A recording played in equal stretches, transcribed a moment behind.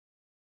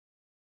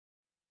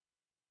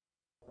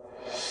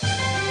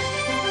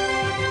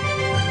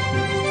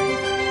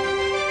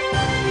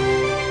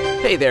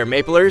Hey there,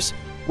 Maplers!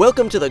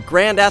 Welcome to the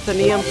Grand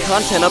Athenaeum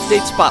Content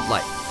Update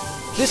Spotlight.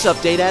 This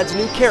update adds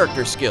new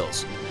character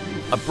skills,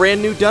 a brand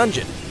new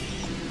dungeon,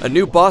 a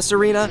new boss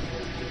arena,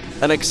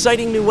 an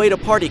exciting new way to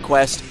party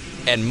quest,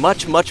 and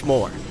much, much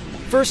more.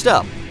 First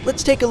up,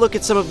 let's take a look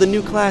at some of the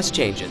new class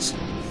changes.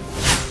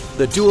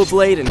 The Dual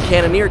Blade and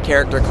Cannoneer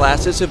character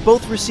classes have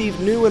both received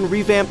new and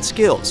revamped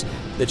skills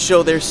that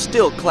show they're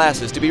still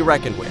classes to be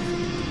reckoned with.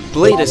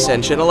 Blade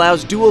Ascension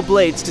allows dual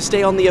blades to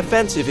stay on the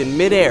offensive in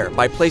mid-air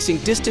by placing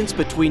distance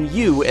between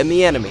you and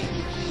the enemy,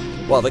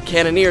 while the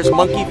Cannoneer's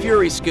Monkey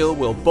Fury skill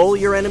will bowl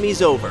your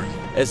enemies over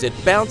as it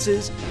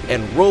bounces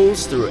and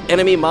rolls through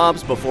enemy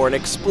mobs before an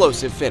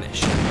explosive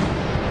finish.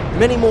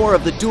 Many more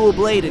of the Dual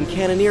Blade and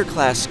Cannoneer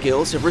class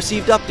skills have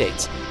received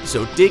updates,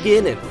 so dig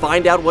in and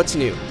find out what's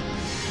new.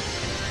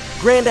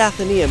 Grand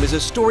Athenaeum is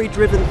a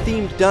story-driven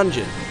themed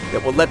dungeon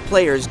that will let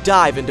players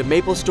dive into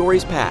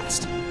MapleStory's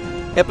past.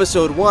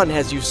 Episode 1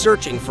 has you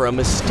searching for a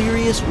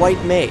mysterious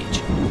white mage.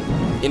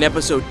 In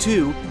Episode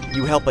 2,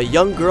 you help a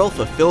young girl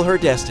fulfill her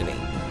destiny.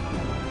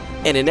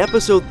 And in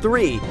Episode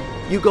 3,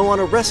 you go on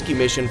a rescue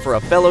mission for a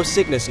fellow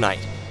Cygnus Knight,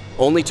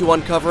 only to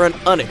uncover an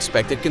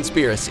unexpected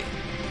conspiracy.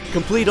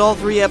 Complete all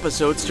 3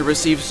 episodes to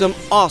receive some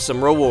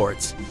awesome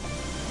rewards.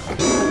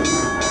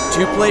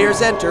 2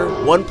 players enter,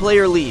 1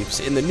 player leaves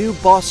in the new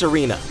Boss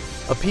Arena,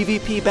 a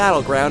PvP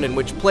battleground in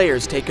which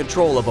players take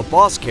control of a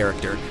boss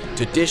character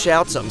to dish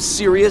out some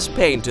serious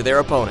pain to their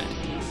opponent.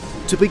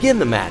 To begin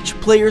the match,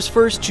 players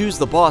first choose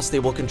the boss they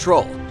will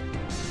control.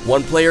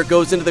 1 player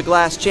goes into the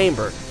glass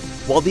chamber,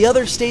 while the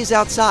other stays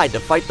outside to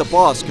fight the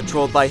boss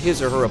controlled by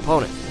his or her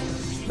opponent.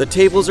 The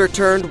tables are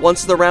turned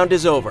once the round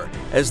is over,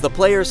 as the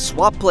players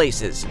swap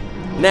places.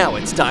 Now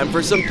it's time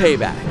for some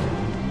payback.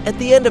 At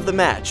the end of the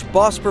match,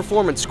 boss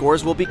performance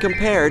scores will be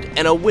compared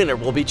and a winner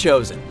will be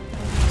chosen.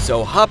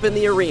 So hop in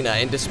the arena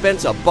and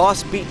dispense a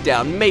boss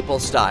beatdown Maple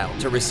style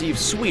to receive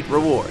sweet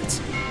rewards.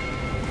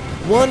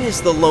 1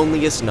 is the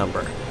loneliest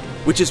number,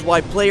 which is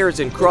why players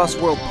in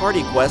cross-world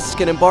party quests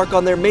can embark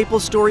on their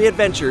MapleStory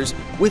adventures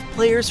with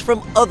players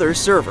from other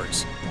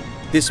servers.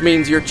 This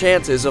means your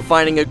chances of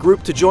finding a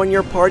group to join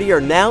your party are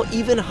now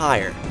even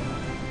higher.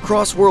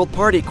 Cross-world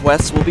party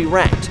quests will be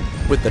ranked,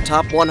 with the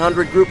top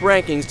 100 group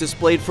rankings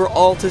displayed for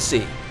all to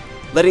see,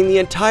 letting the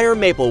entire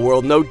Maple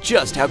world know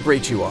just how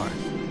great you are.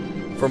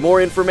 For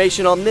more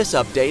information on this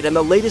update and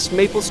the latest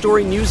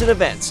MapleStory news and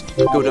events,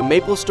 go to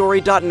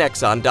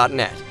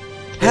maplestory.nexon.net.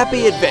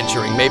 Happy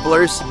adventuring,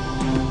 Maplers!